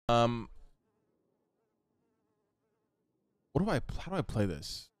How do I play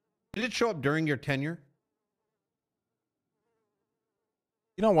this? Did it show up during your tenure?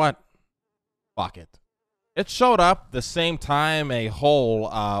 You know what? Fuck it. It showed up the same time a hole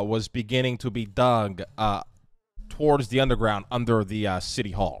was beginning to be dug towards the underground under the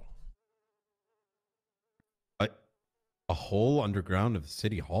city hall. A hole underground of the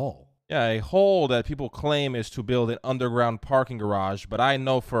city hall? Yeah, a hole that people claim is to build an underground parking garage, but I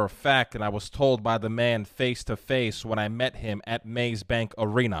know for a fact, and I was told by the man face to face when I met him at Maze Bank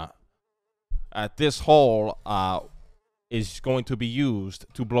Arena, this hole is going to be used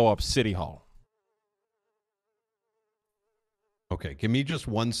to blow up City Hall. Okay, give me just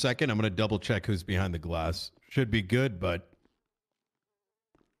 1 second. I'm going to double check who's behind the glass. Should be good, but...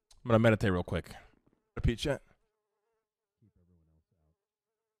 I'm going to meditate real quick. Repeat chat.